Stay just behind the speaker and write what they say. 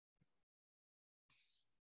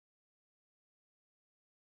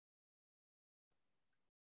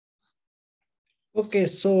Okay,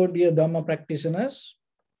 so dear Dharma practitioners,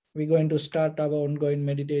 we're going to start our ongoing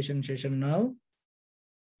meditation session now.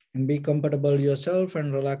 And be comfortable yourself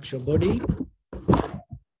and relax your body.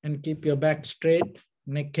 And keep your back straight,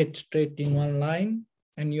 neck head straight in one line,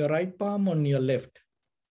 and your right palm on your left.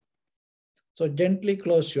 So gently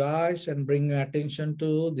close your eyes and bring your attention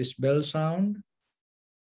to this bell sound.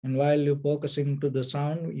 And while you're focusing to the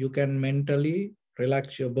sound, you can mentally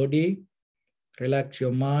relax your body, relax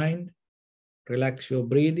your mind, relax your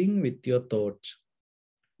breathing with your thoughts.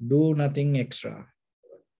 Do nothing extra.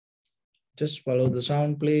 Just follow the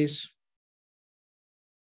sound, please.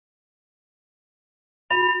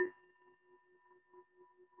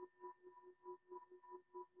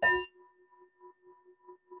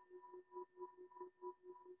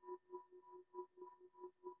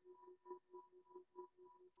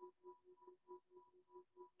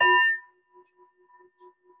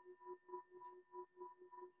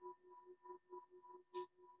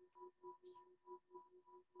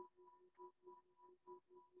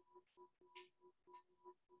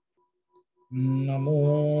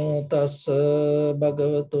 Namo tassa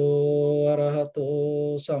bhagavato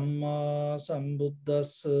arahato samma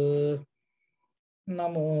sambuddhassa.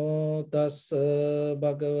 Namo tassa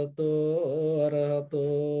bhagavato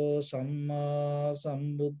arahato samma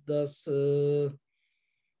sambuddhassa.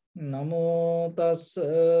 Namo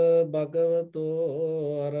tassa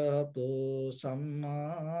bhagavato arahato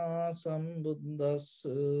samma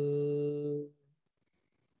sambuddhassa.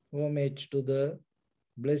 Homage to the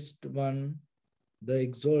Blessed One, the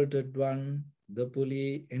Exalted One, the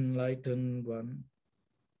fully enlightened One.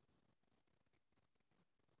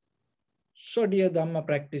 So, dear Dhamma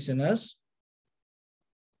practitioners,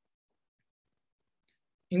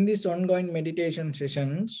 in these ongoing meditation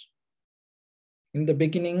sessions, in the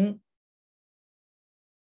beginning,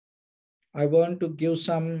 I want to give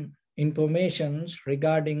some information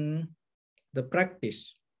regarding the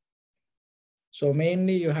practice. So,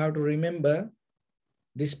 mainly you have to remember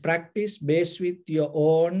this practice based with your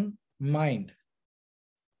own mind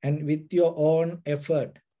and with your own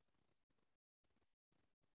effort.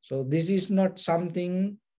 So this is not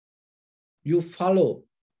something you follow.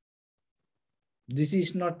 This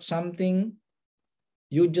is not something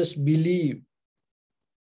you just believe.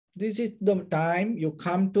 This is the time you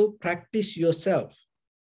come to practice yourself.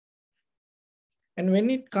 And when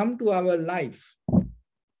it comes to our life,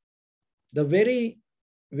 the very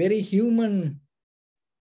human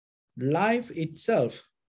life itself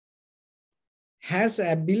has the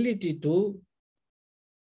ability to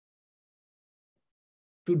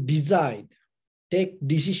decide, take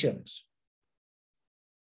decisions.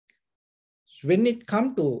 So when it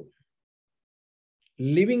comes to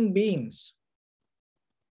living beings,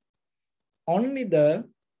 only the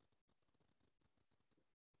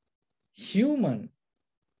human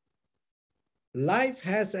life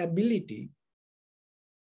has ability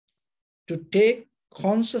to take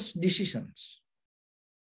conscious decisions.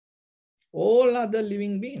 All other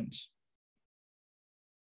living beings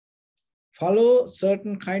follow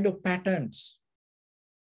certain kind of patterns.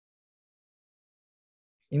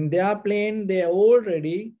 In their plane, they are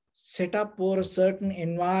already set up for a certain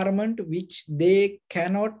environment which they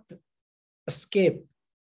cannot escape.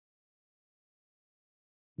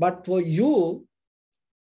 But for you,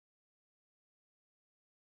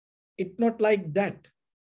 it's not like that.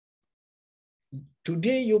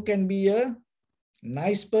 Today you can be a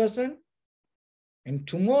nice person, and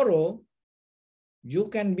tomorrow you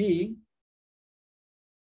can be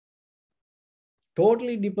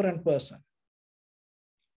totally different person.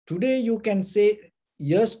 Today you can say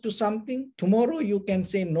yes to something, tomorrow you can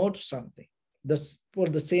say no to something for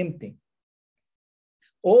the same thing.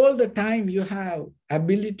 All the time you have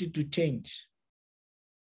ability to change.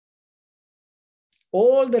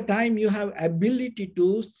 All the time you have ability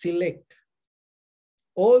to select.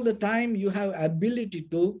 All the time you have ability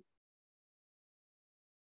to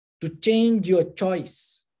change your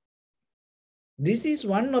choice. This is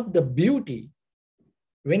one of the beauty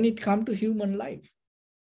when it comes to human life.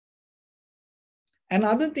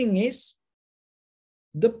 Another thing is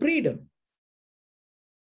the freedom.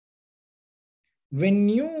 When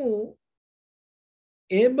you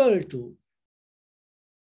able to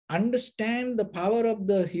understand the power of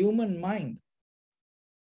the human mind,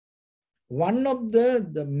 one of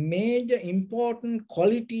the major important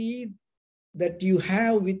quality that you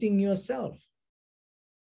have within yourself,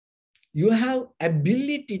 you have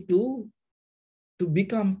ability to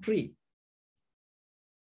become free.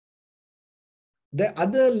 The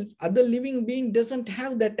other living being doesn't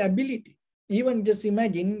have that ability. Even just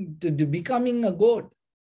imagine to becoming a god.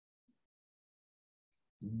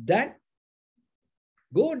 That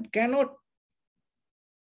Goat cannot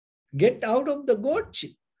get out of the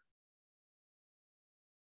goatship.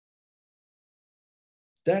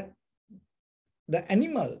 That the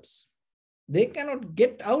animals, they cannot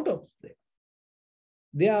get out of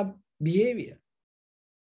their behavior.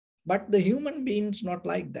 But the human beings not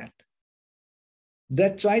like that.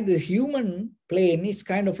 That's why the human plane is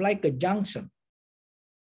kind of like a junction.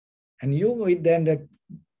 And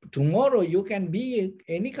tomorrow you can be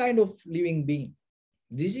any kind of living being.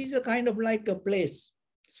 This is a kind of like a place,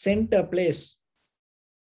 center place,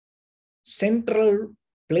 central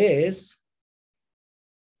place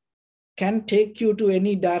can take you to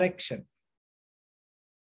any direction.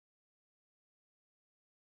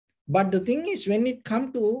 But the thing is, when it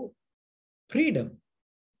comes to freedom,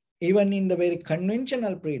 even in the very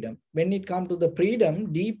conventional freedom, when it comes to the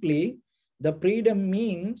freedom deeply, the freedom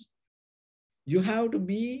means you have to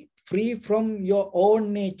be free from your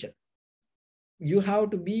own nature. You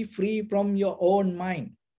have to be free from your own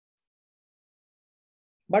mind.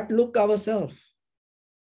 But look ourselves.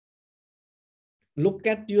 Look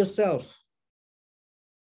at yourself.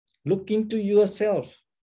 Look into yourself.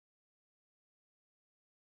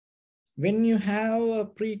 When you have a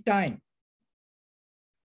free time,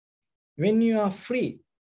 when you are free,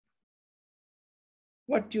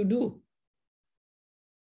 what you do?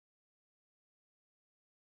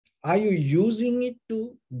 Are you using it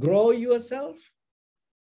to grow yourself?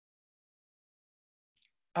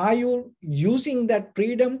 Are you using that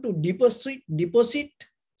freedom to deposit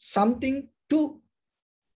something to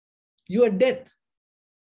your death?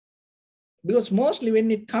 Because mostly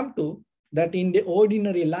when it comes to that in the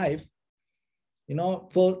ordinary life,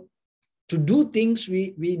 to do things,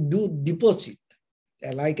 we do deposit.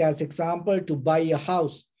 Like as example, to buy a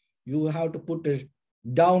house, you have to put a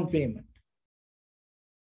down payment.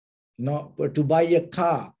 To buy a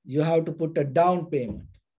car, you have to put a down payment.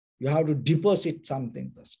 You have to deposit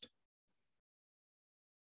something first.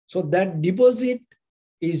 So that deposit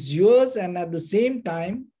is yours, and at the same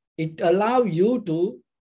time, it allows you to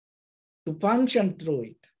function through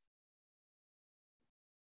it.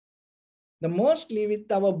 The mostly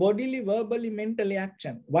with our bodily, verbally, mentally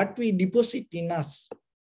action, what we deposit in us.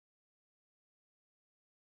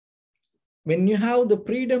 When you have the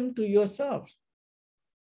freedom to yourself,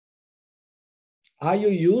 are you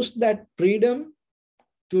use that freedom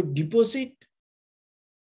to deposit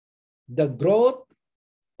the growth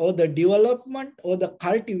or the development or the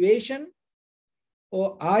cultivation,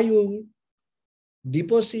 or are you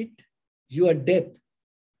deposit your death?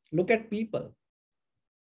 Look at people.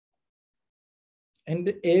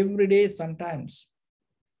 And every day, sometimes,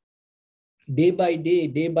 day by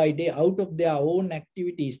day, out of their own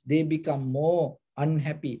activities, they become more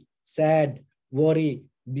unhappy, sad, worried,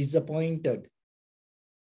 disappointed.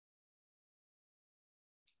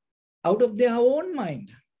 Out of their own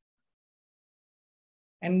mind.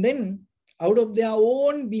 And then, out of their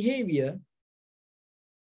own behavior,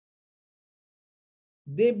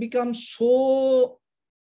 they become so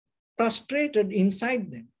frustrated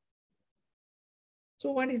inside them.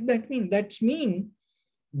 So what does that mean? That means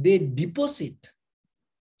they deposit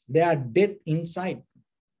their death inside.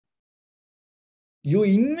 You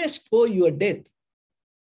invest for your death.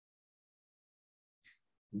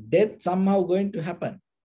 Death somehow going to happen.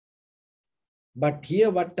 But here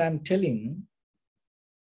what I'm telling,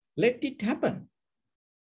 let it happen.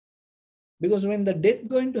 Because when the death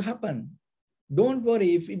going to happen, don't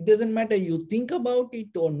worry, if it doesn't matter, you think about it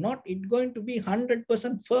or not, it's going to be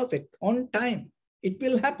 100% perfect, on time. It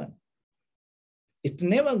will happen. It's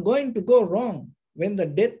never going to go wrong when the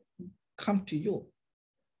death comes to you.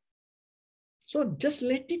 So just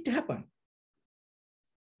let it happen.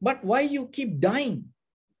 But why you keep dying?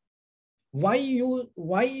 Why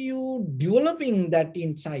you developing that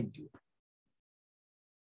inside you?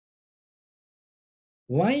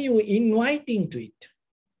 Why you inviting to it?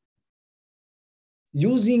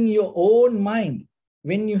 Using your own mind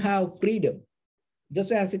when you have freedom.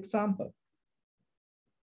 Just as example,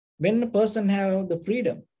 when a person have the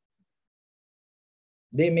freedom,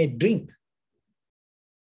 they may drink,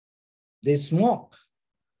 they smoke,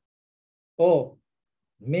 or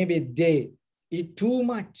maybe they eat too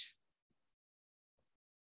much.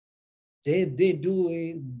 They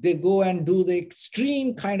go and do the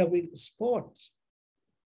extreme kind of sports.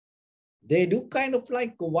 They do kind of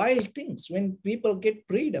like wild things when people get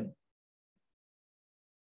freedom.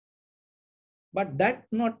 But that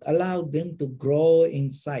not allow them to grow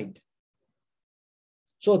inside.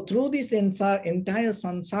 So through this entire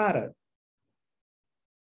samsara,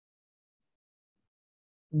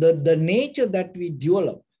 the nature that we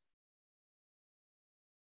develop,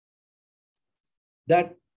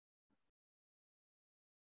 that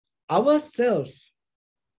ourselves,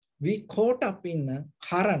 we caught up in a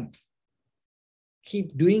current,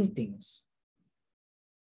 keep doing things.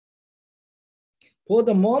 For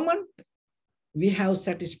the moment, we have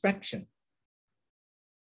satisfaction.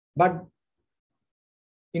 But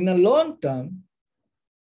in a long term,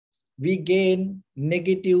 we gain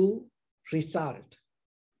negative result.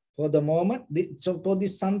 For the moment, so for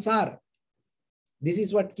this samsara, this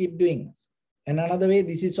is what keep doing. And another way,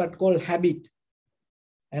 this is what called habit.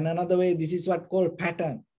 And another way, this is what called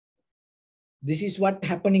pattern. This is what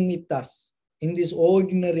happening with us in this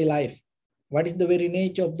ordinary life. What is the very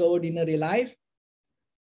nature of the ordinary life?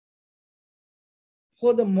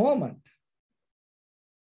 For the moment,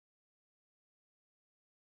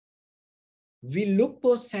 we look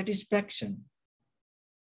for satisfaction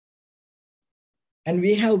and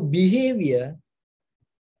we have behavior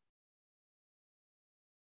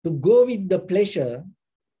to go with the pleasure,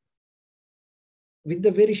 with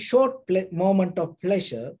the very short moment of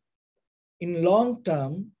pleasure. In long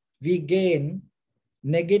term, we gain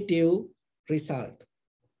negative result.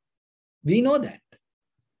 We know that.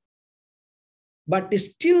 But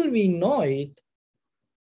still we know it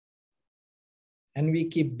and we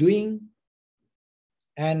keep doing,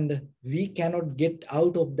 and we cannot get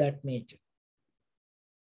out of that nature.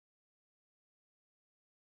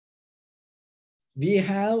 We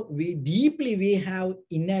have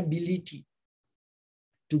inability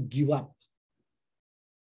to give up.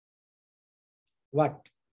 What?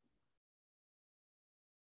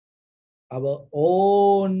 Our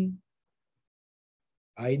own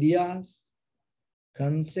ideas,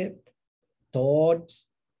 concept, thoughts,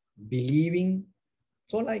 believing,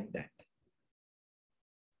 so like that.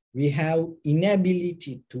 We have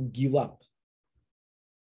inability to give up.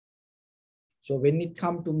 So when it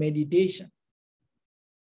comes to meditation,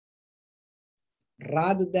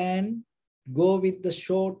 rather than go with the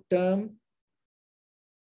short-term,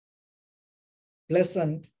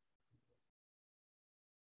 pleasant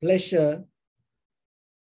pleasure,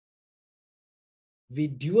 we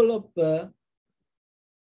develop a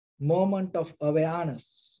moment of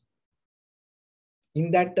awareness. In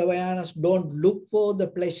that awareness, don't look for the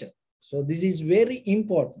pleasure. So this is very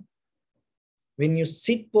important. When you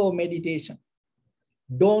sit for meditation,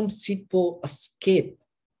 don't sit for escape.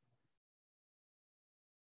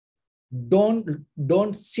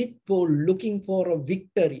 Don't sit for looking for a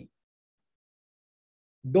victory.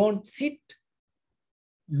 Don't sit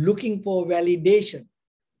looking for validation.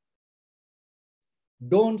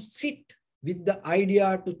 Don't sit with the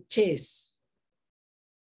idea to chase,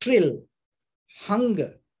 thrill,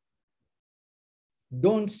 hunger.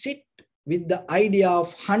 Don't sit with the idea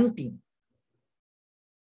of hunting.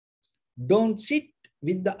 Don't sit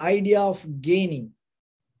with the idea of gaining.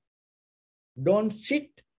 Don't sit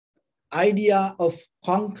idea of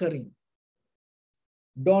conquering.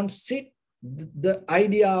 Don't sit the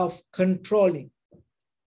idea of controlling.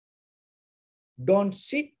 Don't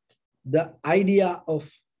sit the idea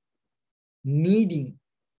of needing.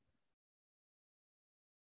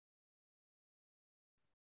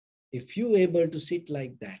 If you're able to sit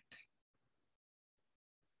like that,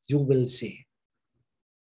 you will see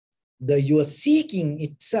your seeking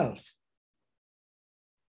itself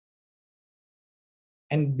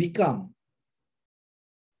and become,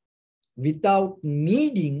 without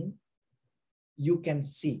needing, you can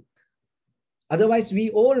seek. Otherwise, we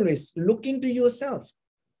always look into yourself.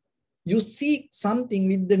 You seek something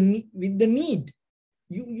with the need.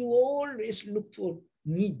 You always look for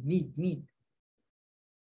need.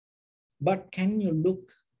 But can you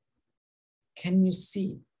look? Can you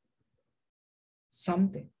see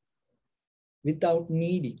something without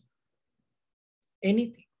needing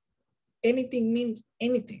anything? Anything means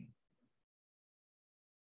anything.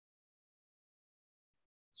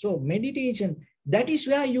 So meditation, that is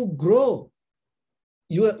where you grow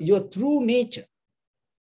your true nature.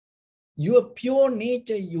 Your pure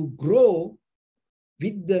nature, you grow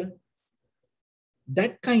with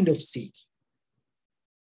that kind of seeking.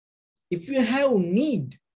 If you have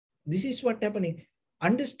need, this is what happening.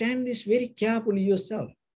 Understand this very carefully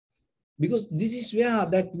yourself, because this is where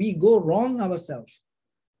that we go wrong ourselves.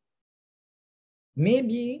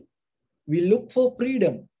 Maybe we look for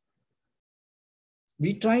freedom.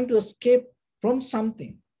 We trying to escape from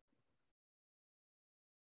something.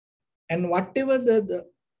 And whatever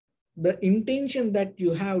the intention that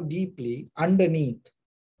you have deeply underneath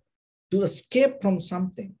to escape from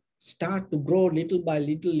something, start to grow little by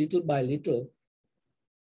little.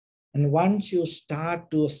 And once you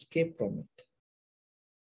start to escape from it,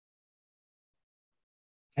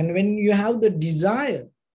 and when you have the desire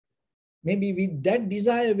Maybe with that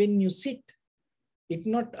desire, when you sit, it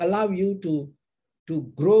not allow you to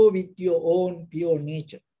grow with your own pure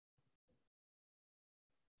nature.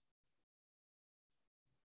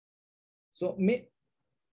 So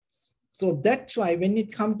that's why when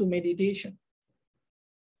it comes to meditation,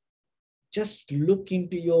 just look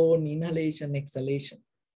into your own inhalation, exhalation.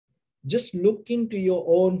 Just look into your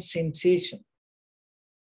own sensation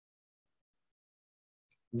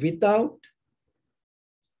without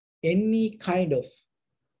any kind of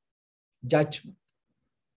judgment,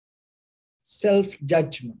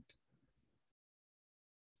 self-judgment,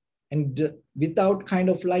 and without kind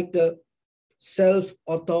of like a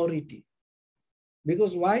self-authority.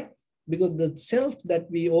 Because why? Because the self that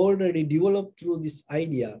we already developed through these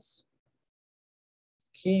ideas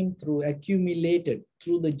came through, accumulated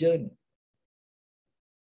through the journey.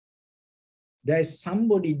 There is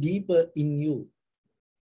somebody deeper in you.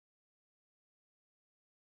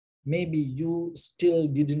 Maybe you still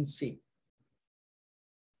didn't see.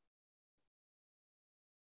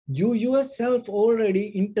 You yourself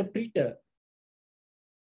already interpreted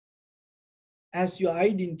as your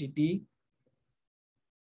identity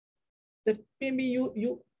that maybe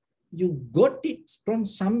you got it from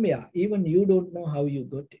somewhere, even you don't know how you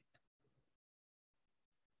got it.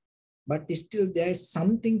 But still there is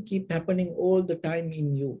something keep happening all the time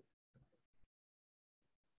in you.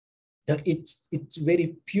 That it's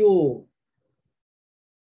very pure.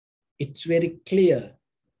 It's very clear.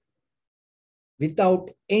 Without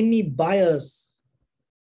any bias,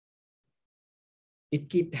 it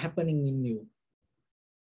keep happening in you.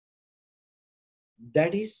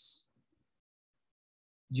 That is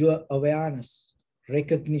your awareness,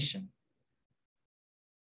 recognition.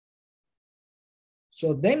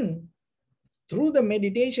 So then, through the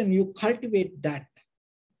meditation, you cultivate that.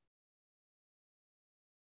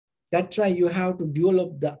 That's why you have to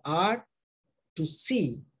develop the art to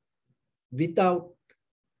see without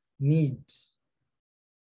needs.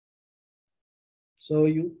 So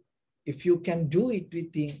if you can do it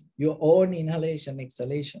within your own inhalation,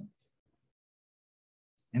 exhalation,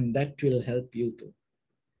 and that will help you to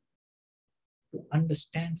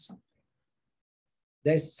understand something.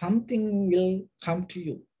 There's something will come to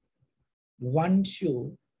you once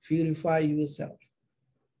you purify yourself.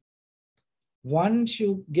 Once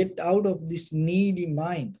you get out of this needy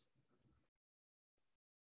mind.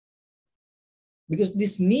 Because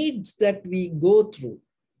these needs that we go through,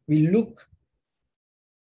 we look,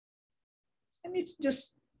 and it's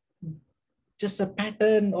just a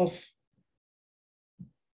pattern of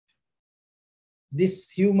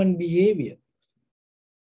this human behavior.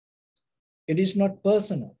 It is not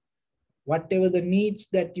personal. Whatever the needs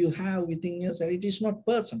that you have within yourself, it is not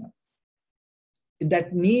personal.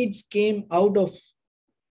 That needs came out of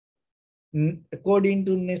according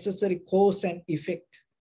to necessary cause and effect.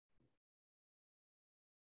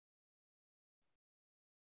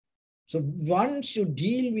 So once you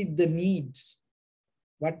deal with the needs,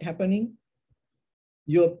 what happening?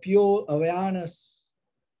 Your pure awareness,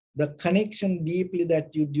 the connection deeply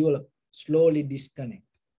that you develop, slowly disconnect.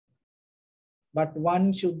 But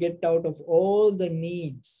once you get out of all the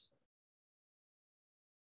needs,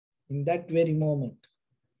 in that very moment,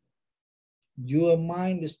 your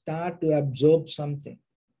mind start to absorb something.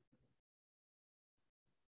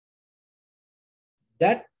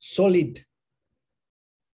 That solid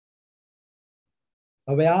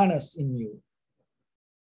awareness in you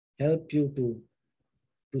help you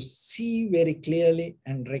to see very clearly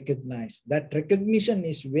and recognize. That recognition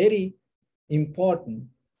is very important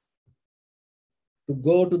to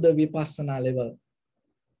go to the vipassana level.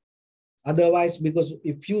 Otherwise, because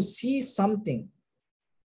if you see something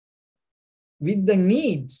with the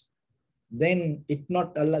needs, then it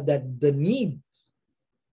not allow that the needs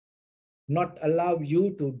not allow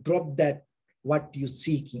you to drop that what you're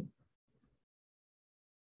seeking.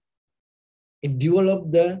 It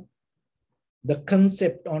develop the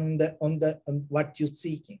concept on what you're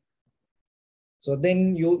seeking. So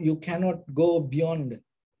then you cannot go beyond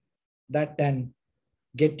that and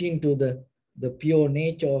get into the pure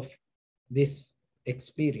nature of this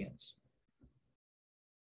experience.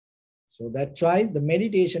 So that's why the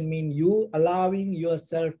meditation means you allowing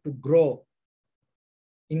yourself to grow.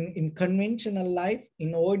 In conventional life,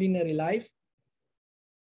 in ordinary life,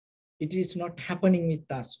 it is not happening with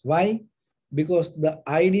us. Why? Because the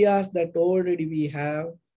ideas that already we have,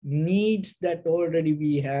 needs that already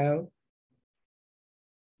we have,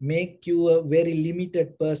 make you a very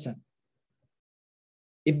limited person.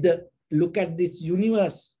 Look at this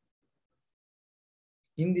universe,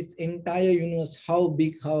 in this entire universe, how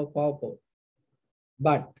big, how powerful.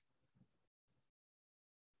 But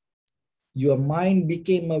Your mind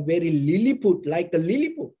became a very Lilliput, like a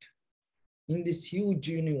Lilliput in this huge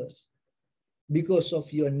universe because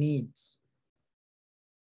of your needs.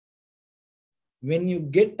 When you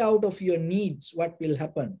get out of your needs, what will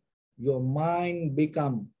happen? Your mind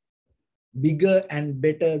become bigger and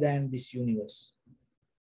better than this universe.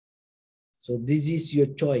 So this is your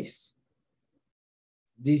choice.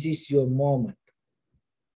 This is your moment.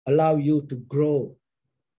 Allow you to grow.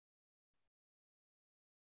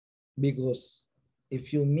 Because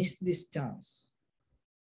if you miss this chance,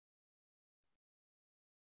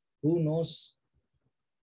 who knows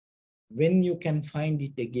when you can find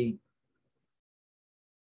it again.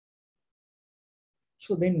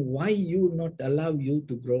 So then why you not allow you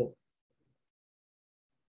to grow?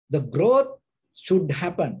 The growth should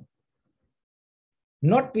happen,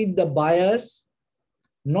 not with the bias,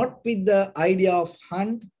 not with the idea of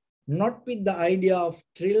hunt, not with the idea of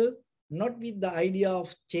thrill, not with the idea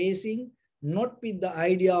of chasing, not with the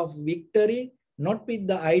idea of victory, not with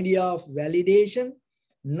the idea of validation,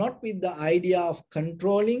 not with the idea of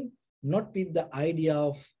controlling, not with the idea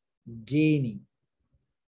of gaining.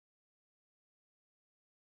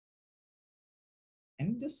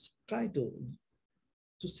 And just try to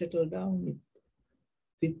settle down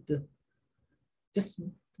with the,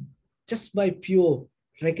 just by pure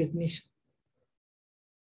recognition.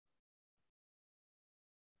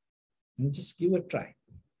 And just give a try.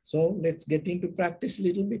 So let's get into practice a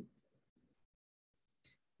little bit.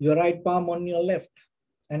 Your right palm on your left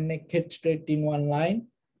and neck head straight in one line.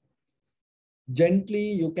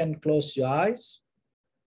 Gently, you can close your eyes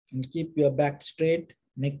and keep your back straight,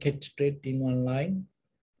 neck head straight in one line.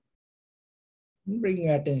 Bring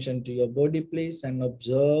your attention to your body, please, and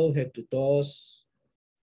observe head to toes.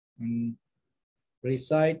 And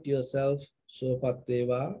recite yourself,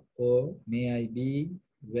 Sopatveva, or may I be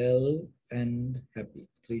well and happy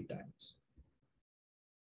 3 times.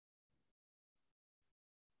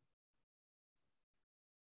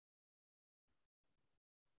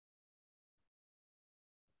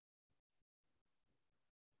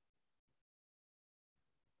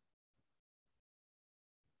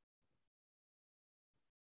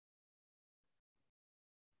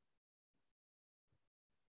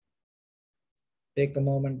 Take a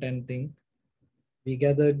moment and think. We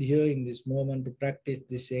gathered here in this moment to practice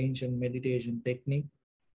this ancient meditation technique.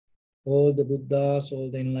 All the Buddhas,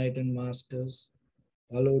 all the enlightened masters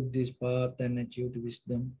followed this path and achieved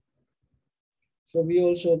wisdom. So we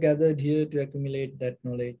also gathered here to accumulate that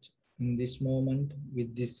knowledge in this moment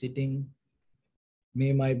with this sitting.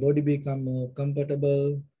 May my body become more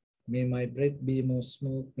comfortable. May my breath be more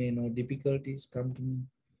smooth. May no difficulties come to me.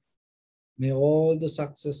 May all the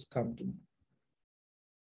success come to me.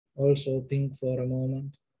 Also think for a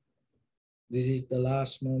moment. This is the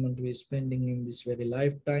last moment we're spending in this very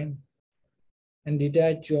lifetime. And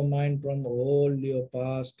detach your mind from all your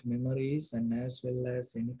past memories and as well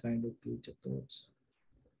as any kind of future thoughts.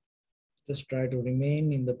 Just try to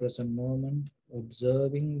remain in the present moment,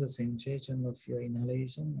 observing the sensation of your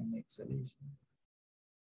inhalation and exhalation.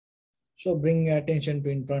 So bring your attention to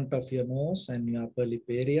in front of your nose and your upper lip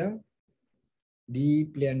area.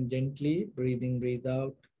 Deeply and gently, breathe in, breathe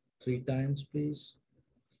out 3 times, please.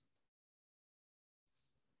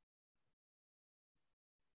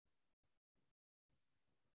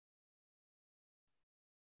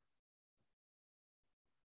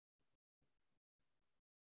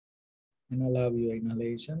 And allow your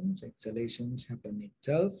inhalations, exhalations happen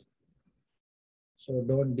itself. So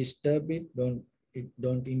don't disturb it,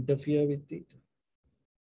 don't interfere with it.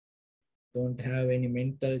 Don't have any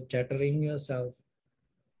mental chattering yourself.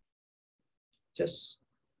 Just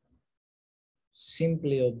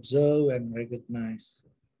simply observe and recognize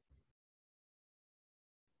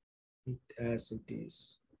it as it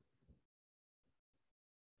is.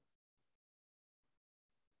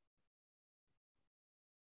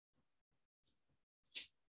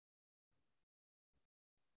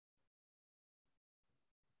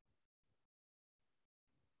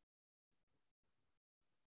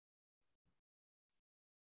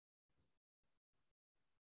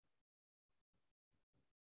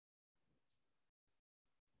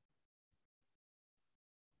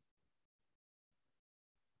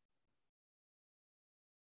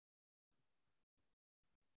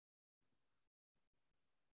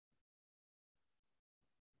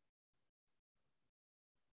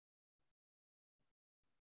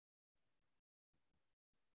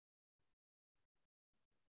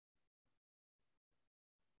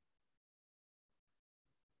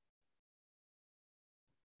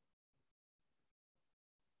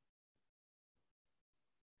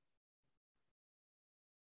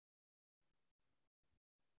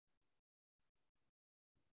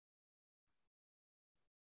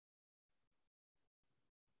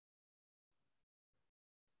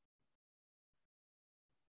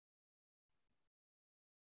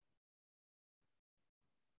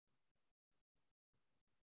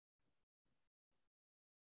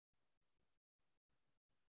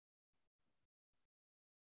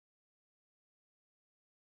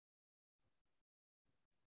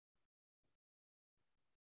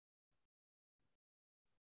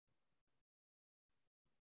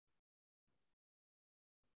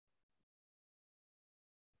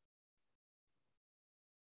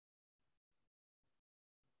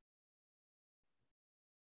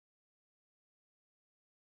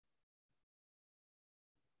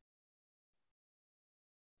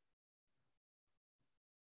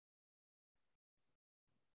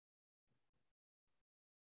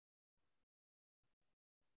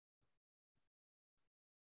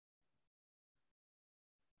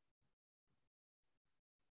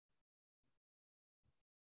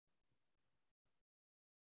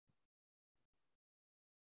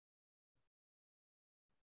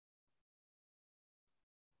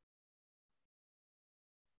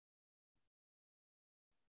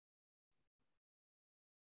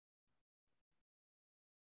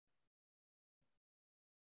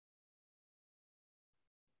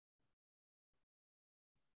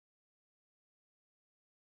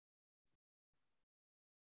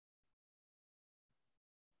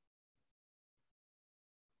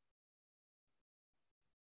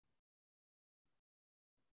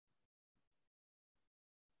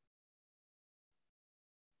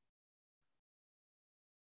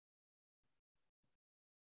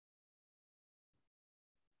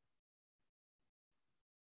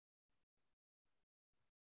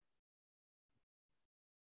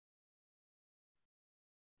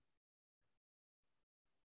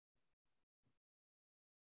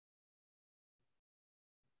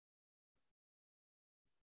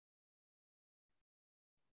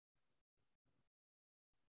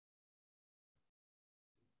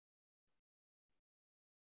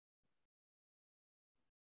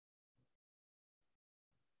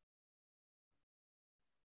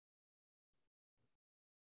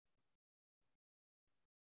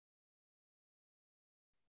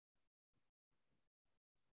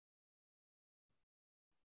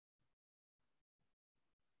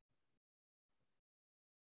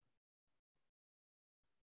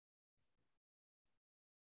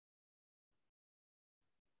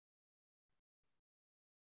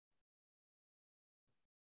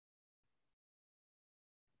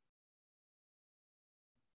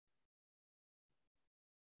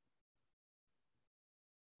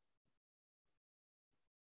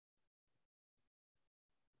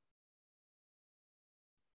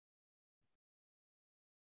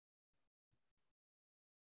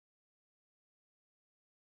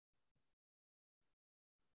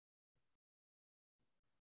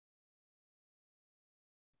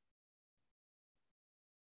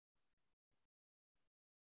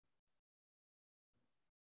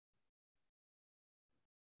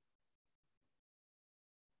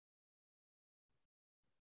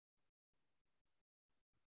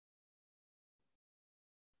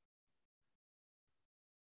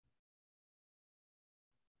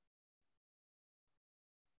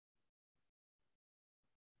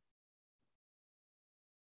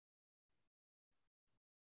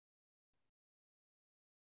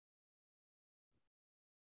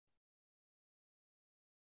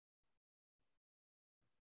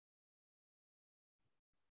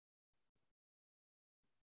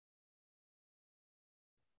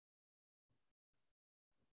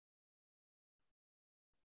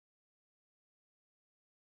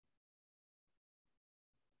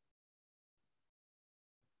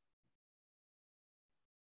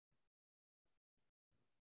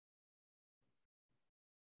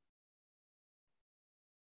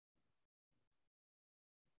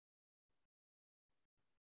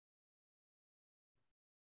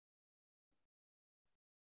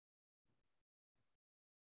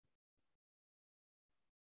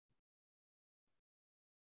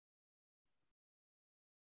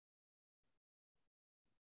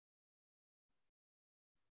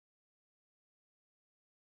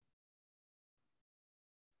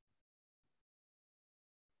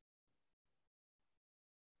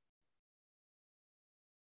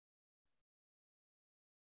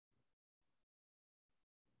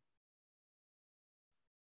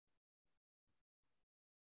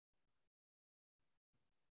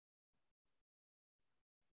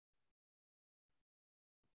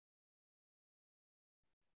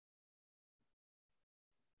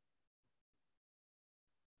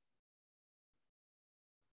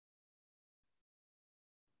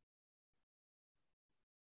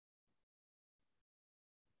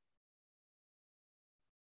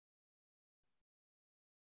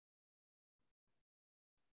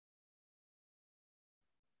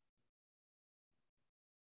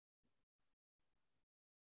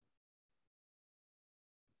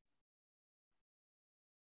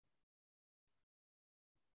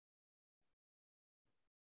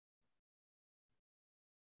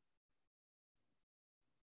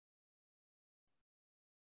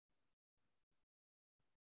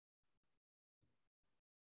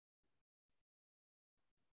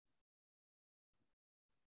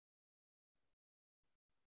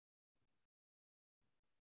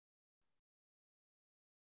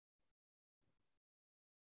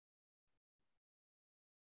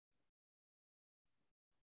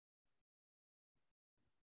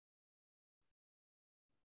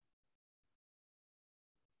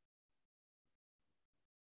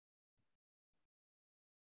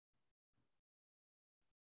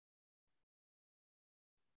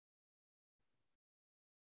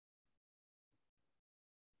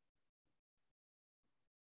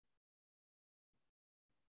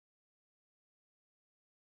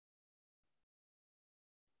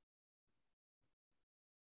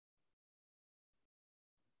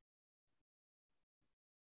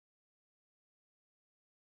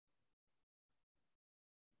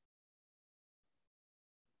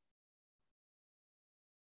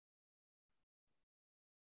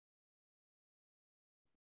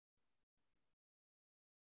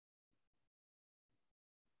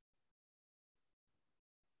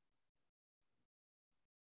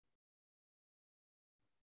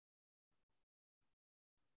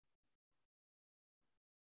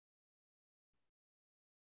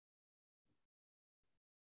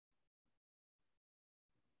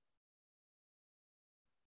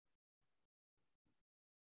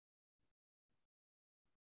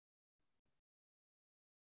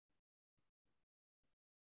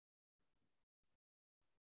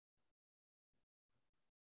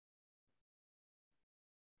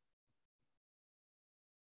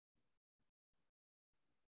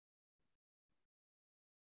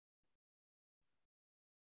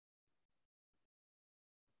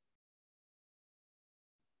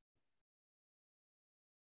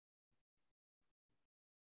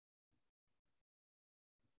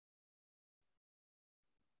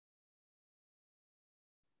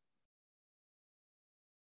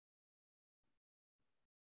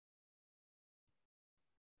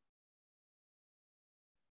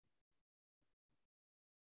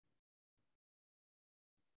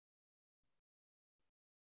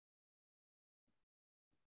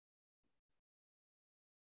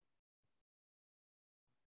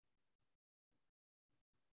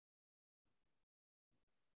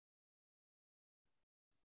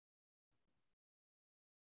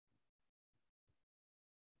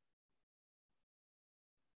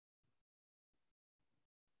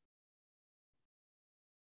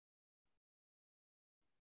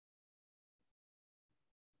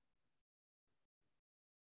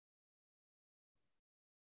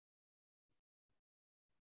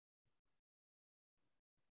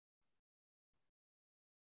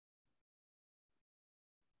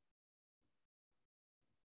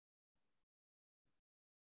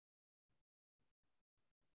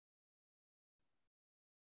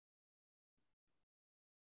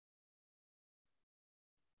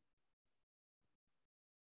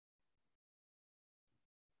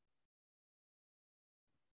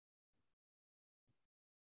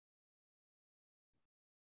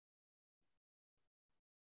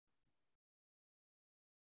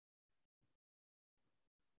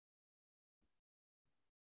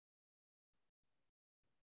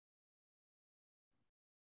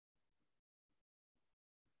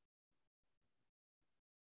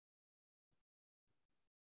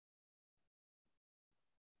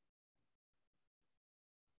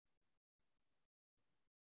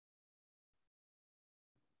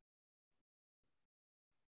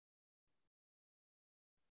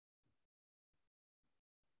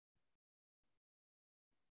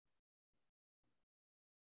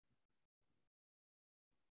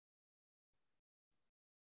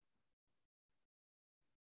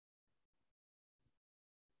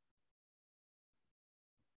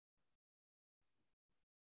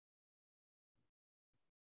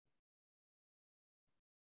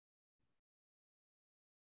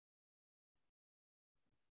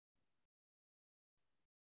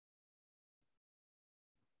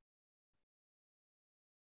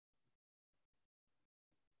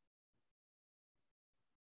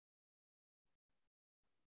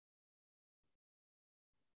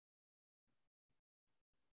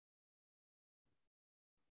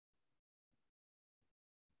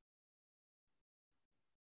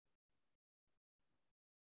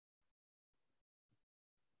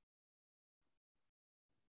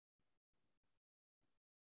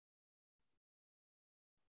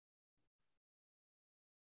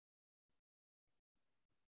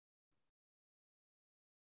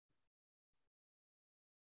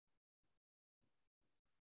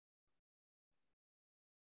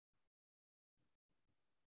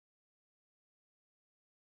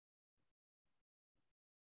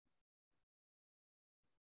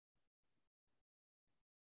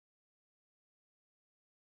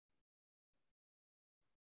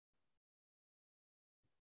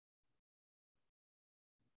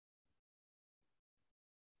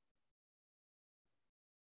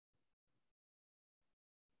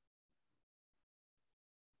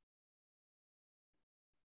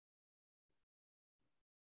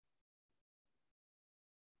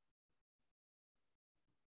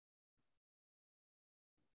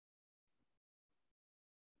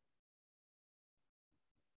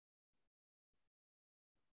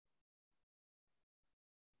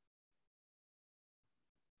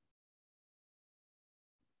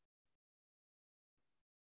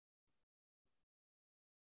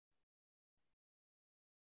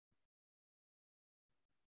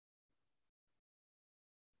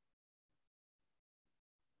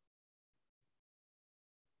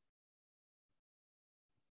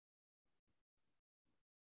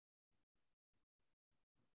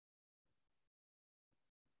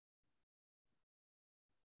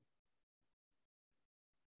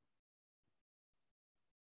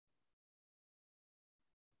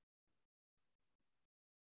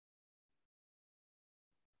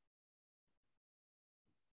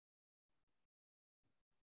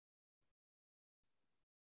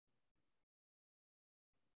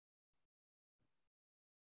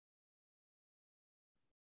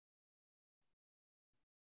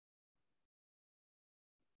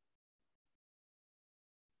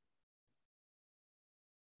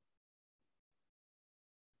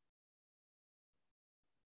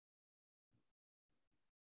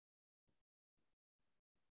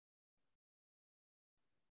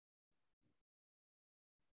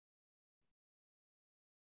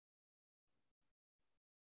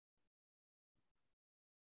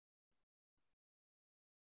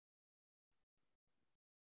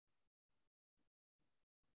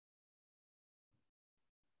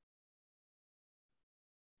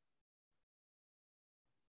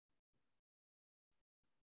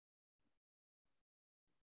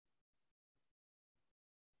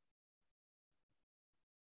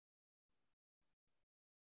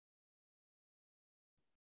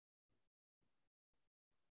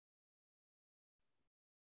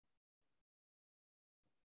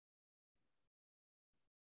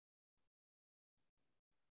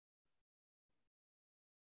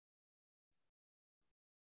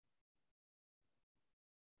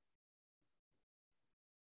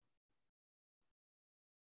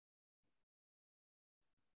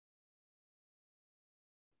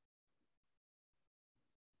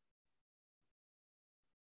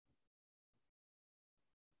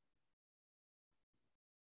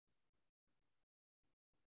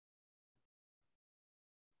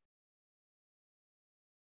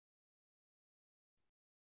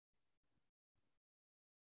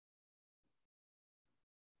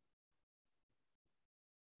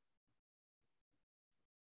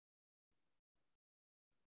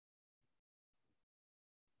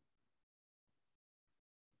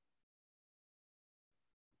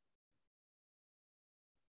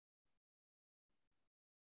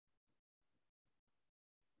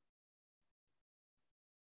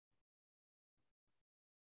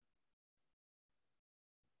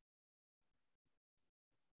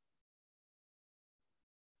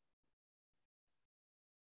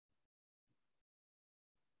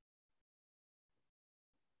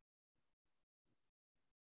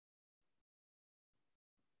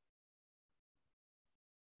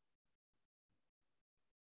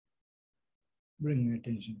 Bring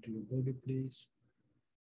attention to your body, please.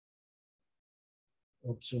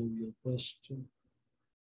 Observe your posture.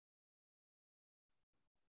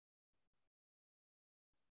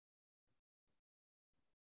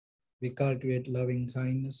 We cultivate loving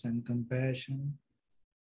kindness and compassion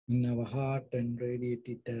in our heart and radiate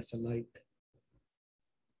it as a light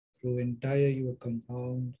through entire your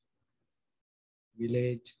compound,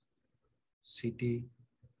 village, city,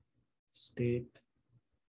 state,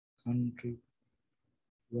 country,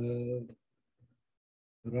 world,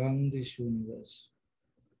 around this universe.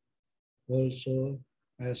 Also,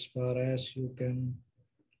 as far as you can,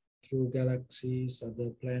 through galaxies,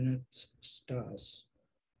 other planets, stars,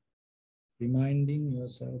 reminding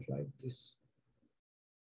yourself like this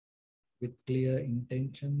with clear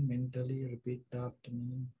intention, mentally repeat after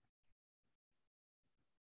me.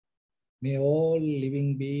 May all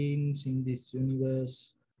living beings in this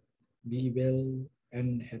universe be well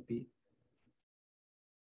and happy.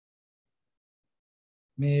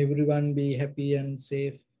 May everyone be happy and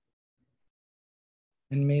safe,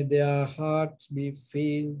 and may their hearts be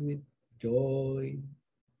filled with joy.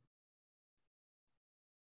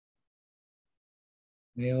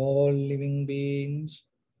 May all living beings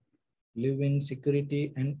live in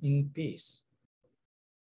security and in peace.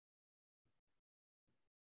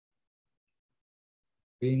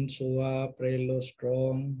 Beings who are frail or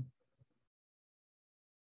strong,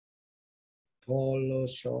 tall or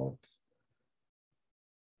short,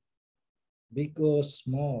 big or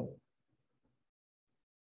small,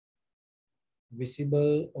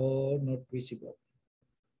 visible or not visible,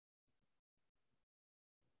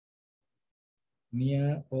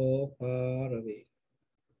 near or far away.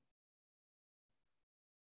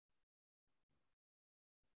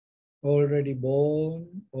 Already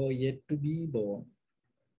born or yet to be born.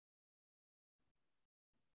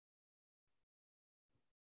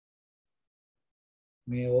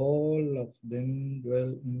 May all of them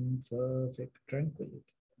dwell in perfect tranquility.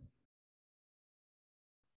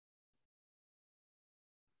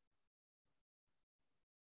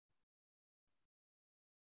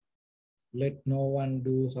 Let no one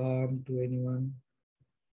do harm to anyone.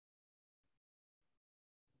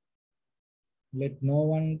 Let no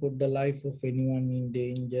one put the life of anyone in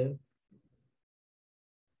danger.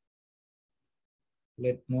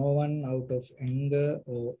 Let no one out of anger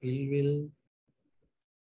or ill will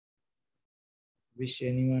wish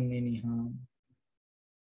anyone any harm.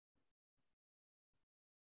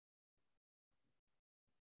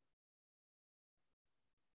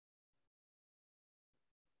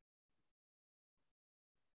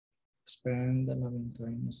 Expand the loving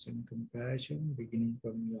kindness and compassion beginning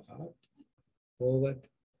from your heart forward.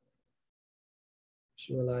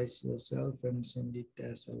 Visualize yourself and send it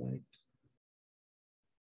as a light.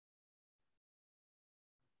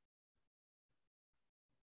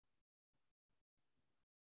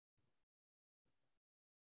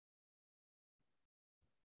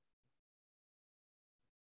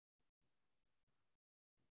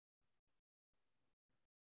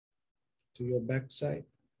 To your backside,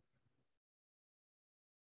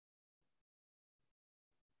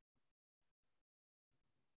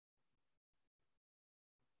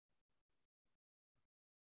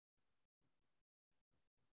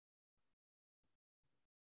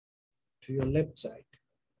 to your left side,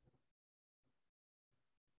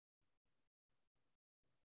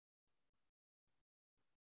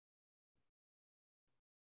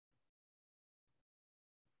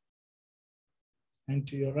 and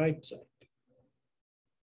to your right side.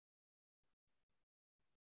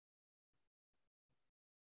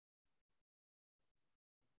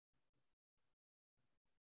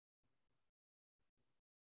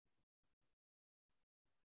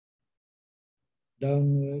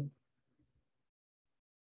 Downward,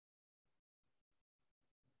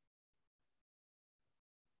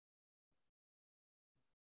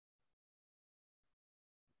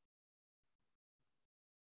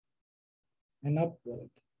 and upward.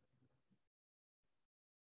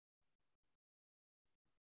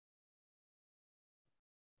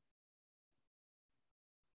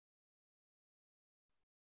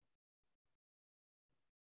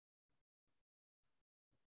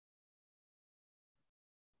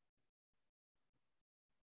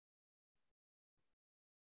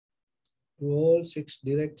 To all six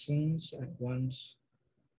directions at once,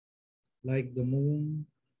 like the moon,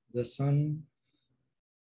 the sun,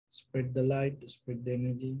 spread the light, spread the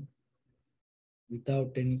energy,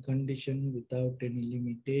 without any condition, without any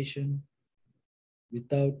limitation,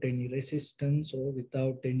 without any resistance or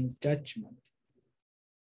without any judgment.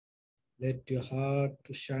 Let your heart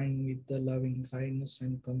to shine with the loving kindness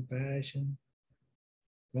and compassion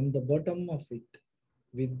from the bottom of it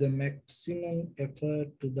with the maximum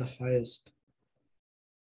effort to the highest,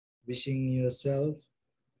 wishing yourself,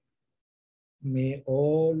 may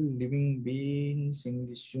all living beings in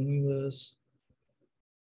this universe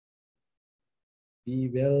be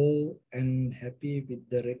well and happy with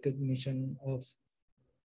the recognition of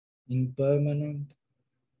impermanent,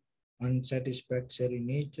 unsatisfactory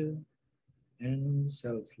nature and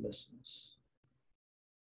selflessness.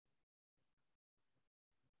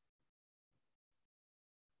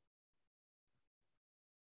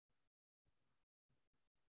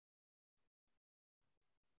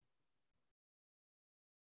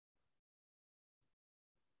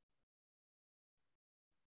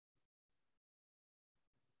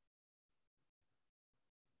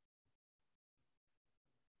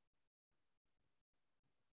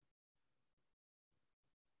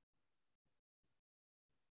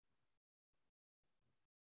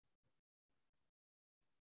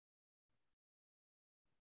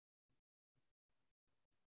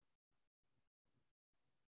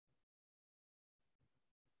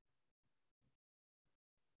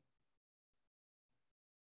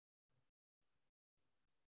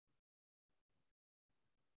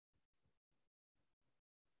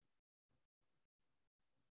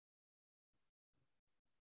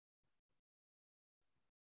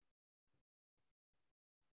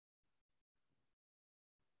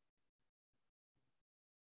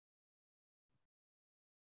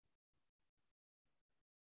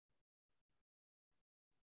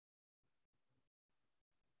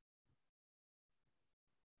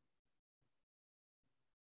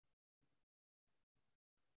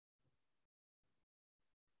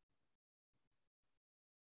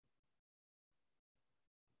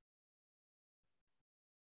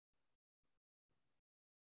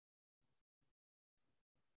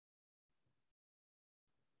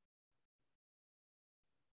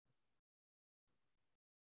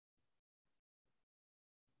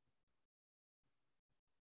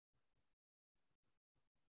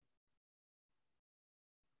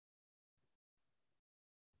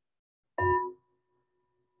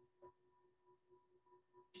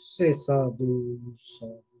 Say sadhu,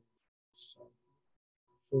 sadhu, sadhu.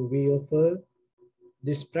 So we offer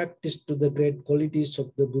this practice to the great qualities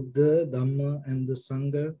of the Buddha, Dhamma, and the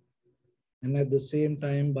Sangha, and at the same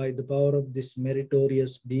time, by the power of this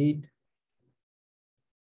meritorious deed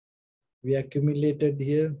we accumulated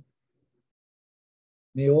here,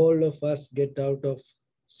 may all of us get out of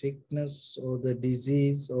sickness or the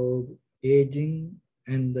disease or aging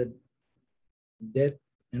and the death,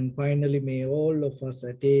 and finally, may all of us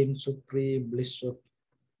attain supreme bliss of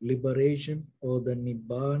liberation or the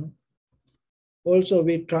Nibbana. Also,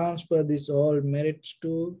 we transfer this all merits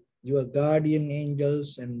to your guardian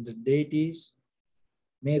angels and the deities.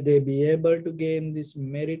 May they be able to gain these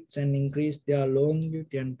merits and increase their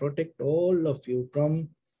longevity and protect all of you from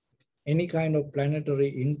any kind of planetary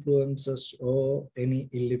influences or any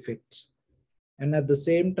ill effects. And at the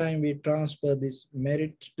same time, we transfer this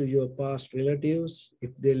merit to your past relatives. If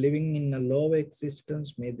they're living in a low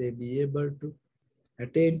existence, may they be able to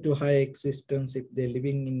attain to high existence. If they're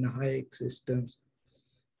living in a high existence,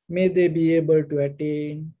 may they be able to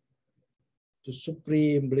attain to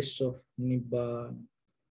supreme bliss of Nibbana.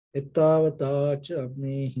 Ettavata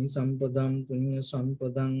mehi sampadam punya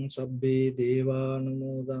sampadam sabbe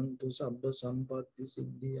devanumodantu sabba sampatti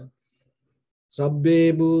siddhya.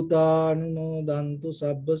 Sabbe bhutanumodantu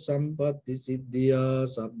sabba sampatti siddhya.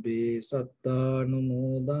 Sabbe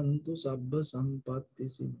sattanumodantu sabba sampatti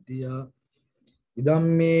siddhya.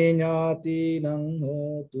 Idamme nyati nang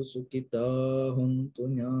hotu sukita huntu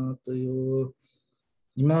nyatayo.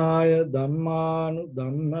 Imaya dhammanu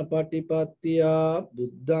dhamma patipattiya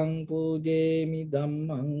buddhang pujemi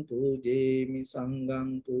dhammang pujemi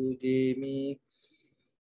sanghang pujemi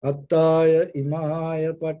attaya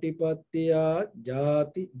imaya patipattiya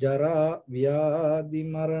jati jara vyadi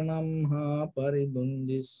maranam ha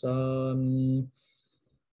paridunjissami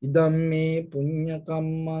idamme punya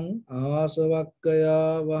kammang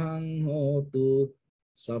asavakkaya vahang hotu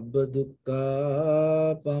sabba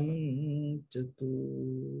dukkha pamuncatu.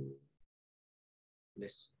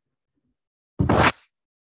 Bless.